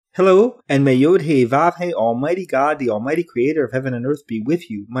Hello, and may Yod-He Vav-He, Almighty God, the Almighty Creator of heaven and earth, be with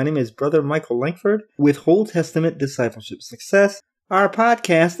you. My name is Brother Michael Langford with Old Testament Discipleship Success. Our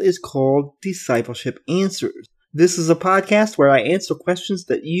podcast is called Discipleship Answers. This is a podcast where I answer questions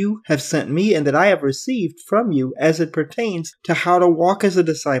that you have sent me and that I have received from you as it pertains to how to walk as a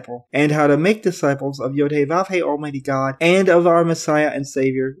disciple and how to make disciples of Yod-He Vav-He, Almighty God, and of our Messiah and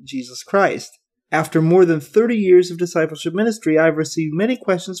Savior, Jesus Christ. After more than 30 years of discipleship ministry, I've received many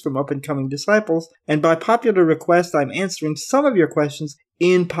questions from up-and-coming disciples, and by popular request, I'm answering some of your questions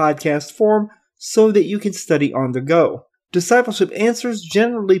in podcast form so that you can study on the go. Discipleship Answers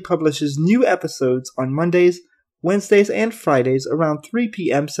generally publishes new episodes on Mondays, Wednesdays, and Fridays around 3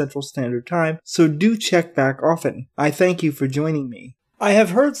 p.m. Central Standard Time, so do check back often. I thank you for joining me. I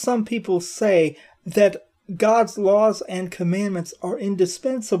have heard some people say that God's laws and commandments are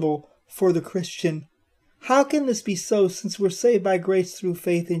indispensable for the Christian. How can this be so since we're saved by grace through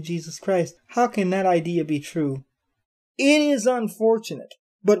faith in Jesus Christ? How can that idea be true? It is unfortunate,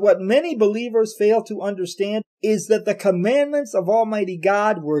 but what many believers fail to understand is that the commandments of Almighty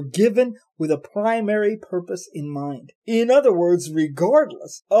God were given with a primary purpose in mind. In other words,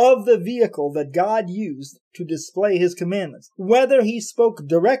 regardless of the vehicle that God used to display His commandments, whether He spoke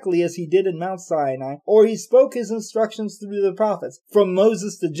directly as He did in Mount Sinai, or He spoke His instructions through the prophets, from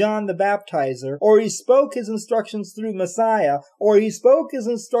Moses to John the Baptizer, or He spoke His instructions through Messiah, or He spoke His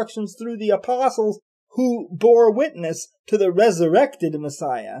instructions through the apostles who bore witness to the resurrected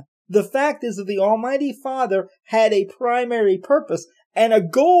Messiah, the fact is that the Almighty Father had a primary purpose and a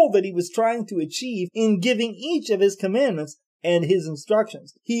goal that He was trying to achieve in giving each of His commandments and His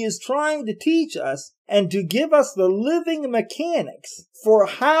instructions. He is trying to teach us and to give us the living mechanics for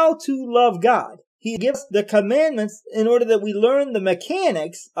how to love God. He gives the commandments in order that we learn the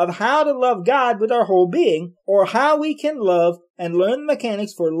mechanics of how to love God with our whole being, or how we can love and learn the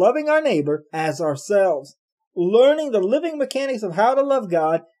mechanics for loving our neighbor as ourselves. Learning the living mechanics of how to love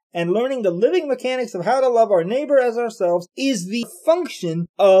God and learning the living mechanics of how to love our neighbor as ourselves is the function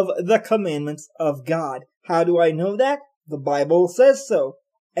of the commandments of God. How do I know that? The Bible says so.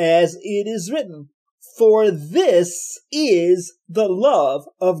 As it is written, "For this is the love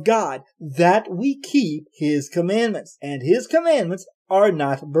of God, that we keep His commandments, and His commandments are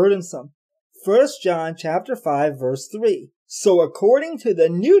not burdensome." 1 John chapter 5, verse 3. So according to the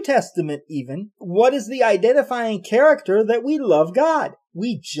New Testament even, what is the identifying character that we love God?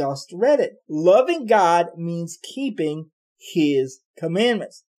 We just read it. Loving God means keeping His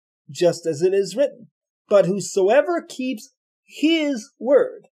commandments, just as it is written. But whosoever keeps His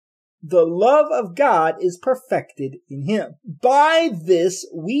word, the love of God is perfected in him. By this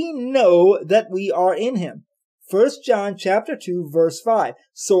we know that we are in Him. 1 John chapter 2, verse 5.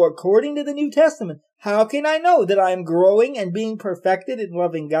 So according to the New Testament, how can I know that I am growing and being perfected in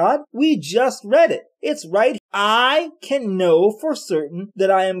loving God? We just read it. It's right. I can know for certain that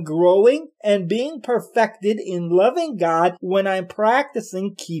I am growing and being perfected in loving God when I'm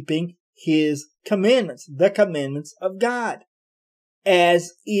practicing keeping His commandments, the commandments of God.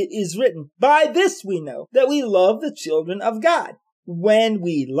 As it is written, by this we know that we love the children of God, when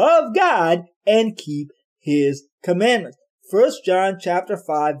we love God and keep His commandments. 1 John chapter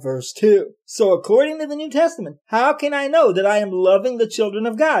 5, verse 2. So according to the New Testament, how can I know that I am loving the children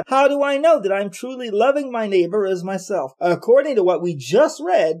of God? How do I know that I'm truly loving my neighbor as myself? According to what we just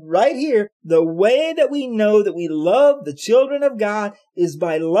read right here, the way that we know that we love the children of God is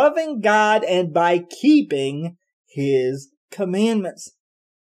by loving God and by keeping His commandments.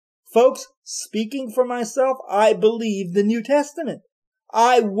 Folks, speaking for myself, I believe the New Testament.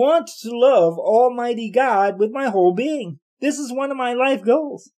 I want to love Almighty God with my whole being. This is one of my life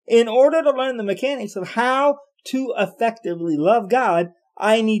goals. In order to learn the mechanics of how to effectively love God,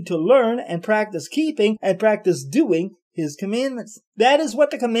 I need to learn and practice keeping and practice doing His commandments. That is what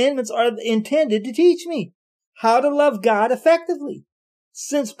the commandments are intended to teach me. How to love God effectively.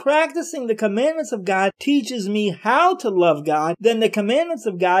 Since practicing the commandments of God teaches me how to love God, then the commandments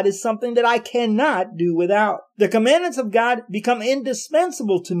of God is something that I cannot do without. The commandments of God become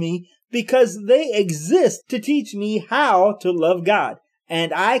indispensable to me because they exist to teach me how to love God,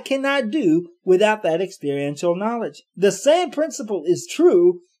 and I cannot do without that experiential knowledge. The same principle is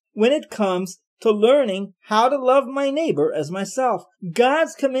true when it comes to learning how to love my neighbor as myself.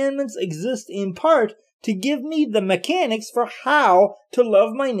 God's commandments exist in part to give me the mechanics for how to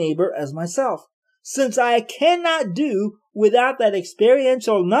love my neighbor as myself. Since I cannot do without that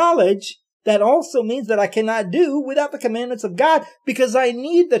experiential knowledge, that also means that I cannot do without the commandments of God, because I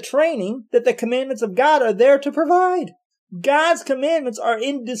need the training that the commandments of God are there to provide. God's commandments are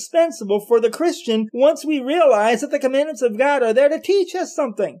indispensable for the Christian once we realize that the commandments of God are there to teach us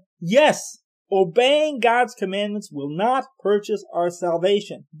something. Yes, obeying God's commandments will not purchase our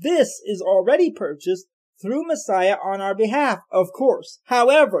salvation. This is already purchased through Messiah on our behalf, of course.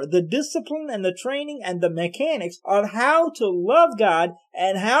 However, the discipline and the training and the mechanics of how to love God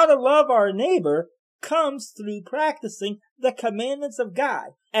and how to love our neighbor comes through practicing the commandments of God,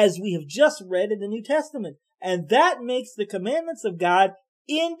 as we have just read in the New Testament. And that makes the commandments of God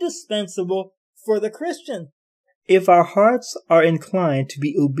indispensable for the Christian. If our hearts are inclined to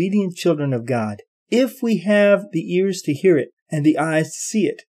be obedient children of God, if we have the ears to hear it and the eyes to see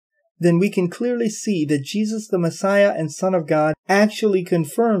it, then we can clearly see that Jesus, the Messiah and Son of God, actually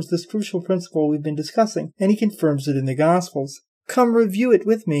confirms this crucial principle we've been discussing, and he confirms it in the Gospels. Come review it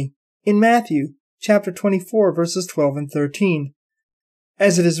with me in Matthew chapter 24, verses 12 and 13.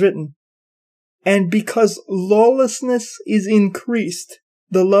 As it is written, "And because lawlessness is increased,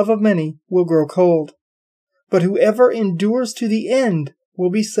 the love of many will grow cold. But whoever endures to the end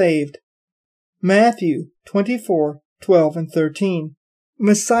will be saved." Matthew 24, 12 and 13.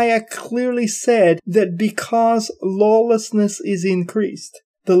 Messiah clearly said that because lawlessness is increased,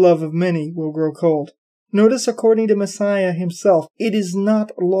 the love of many will grow cold. Notice, according to Messiah himself, it is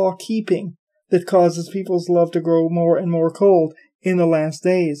not law-keeping that causes people's love to grow more and more cold in the last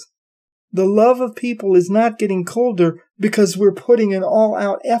days. The love of people is not getting colder because we're putting an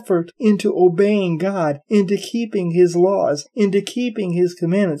all-out effort into obeying God, into keeping His laws, into keeping His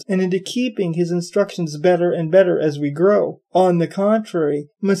commandments, and into keeping His instructions better and better as we grow. On the contrary,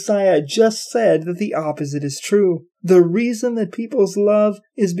 Messiah just said that the opposite is true. The reason that people's love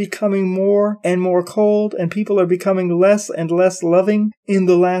is becoming more and more cold and people are becoming less and less loving in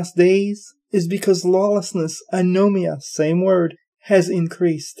the last days is because lawlessness, anomia, same word, has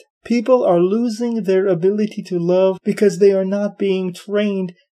increased. People are losing their ability to love because they are not being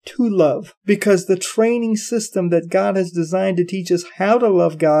trained to love. Because the training system that God has designed to teach us how to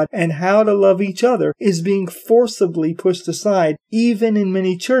love God and how to love each other is being forcibly pushed aside, even in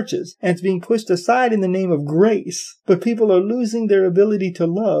many churches. And it's being pushed aside in the name of grace. But people are losing their ability to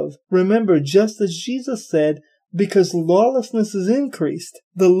love. Remember, just as Jesus said, because lawlessness is increased,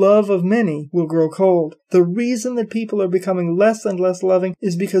 the love of many will grow cold. The reason that people are becoming less and less loving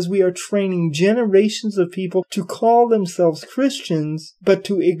is because we are training generations of people to call themselves Christians, but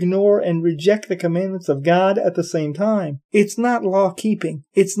to ignore and reject the commandments of God at the same time. It's not law-keeping.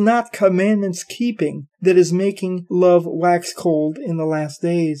 It's not commandments-keeping that is making love wax cold in the last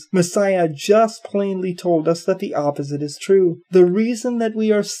days. Messiah just plainly told us that the opposite is true. The reason that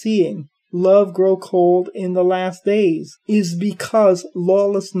we are seeing love grow cold in the last days is because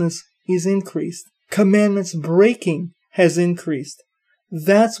lawlessness is increased. Commandments breaking has increased.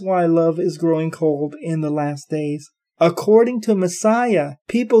 That's why love is growing cold in the last days. According to Messiah,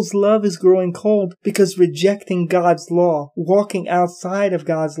 people's love is growing cold because rejecting God's law, walking outside of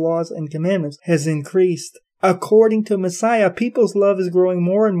God's laws and commandments, has increased. According to Messiah, people's love is growing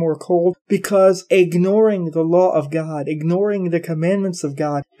more and more cold because ignoring the law of God, ignoring the commandments of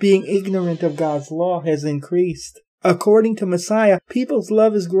God, being ignorant of God's law has increased. According to Messiah, people's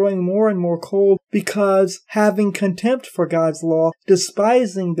love is growing more and more cold because having contempt for God's law,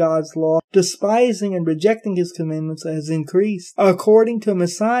 despising God's law, despising and rejecting His commandments has increased. According to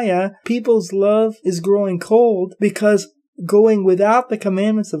Messiah, people's love is growing cold because going without the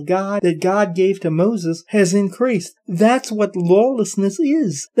commandments of God that God gave to Moses has increased. That's what lawlessness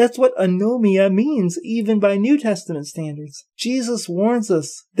is. That's what anomia means, even by New Testament standards. Jesus warns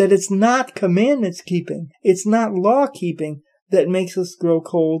us that it's not commandments keeping, it's not law keeping that makes us grow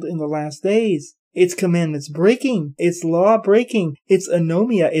cold in the last days. It's commandments breaking, it's law breaking, it's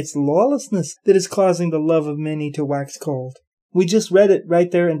anomia, it's lawlessness that is causing the love of many to wax cold. We just read it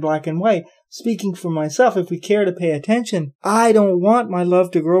right there in black and white. Speaking for myself, if we care to pay attention, I don't want my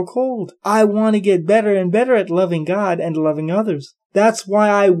love to grow cold. I want to get better and better at loving God and loving others. That's why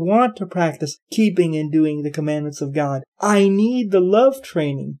I want to practice keeping and doing the commandments of God. I need the love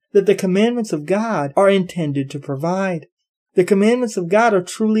training that the commandments of God are intended to provide. The commandments of God are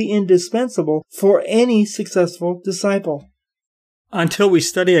truly indispensable for any successful disciple. Until we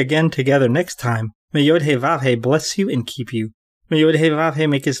study again together next time, may Yod-Heh-Vav-Heh bless you and keep you. May Yod-Heh-Vav-Heh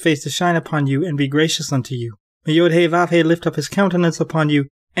make His face to shine upon you and be gracious unto you. May Yod-Heh-Vav-Heh lift up His countenance upon you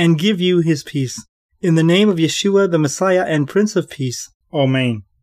and give you His peace. In the name of Yeshua, the Messiah and Prince of Peace. Amen.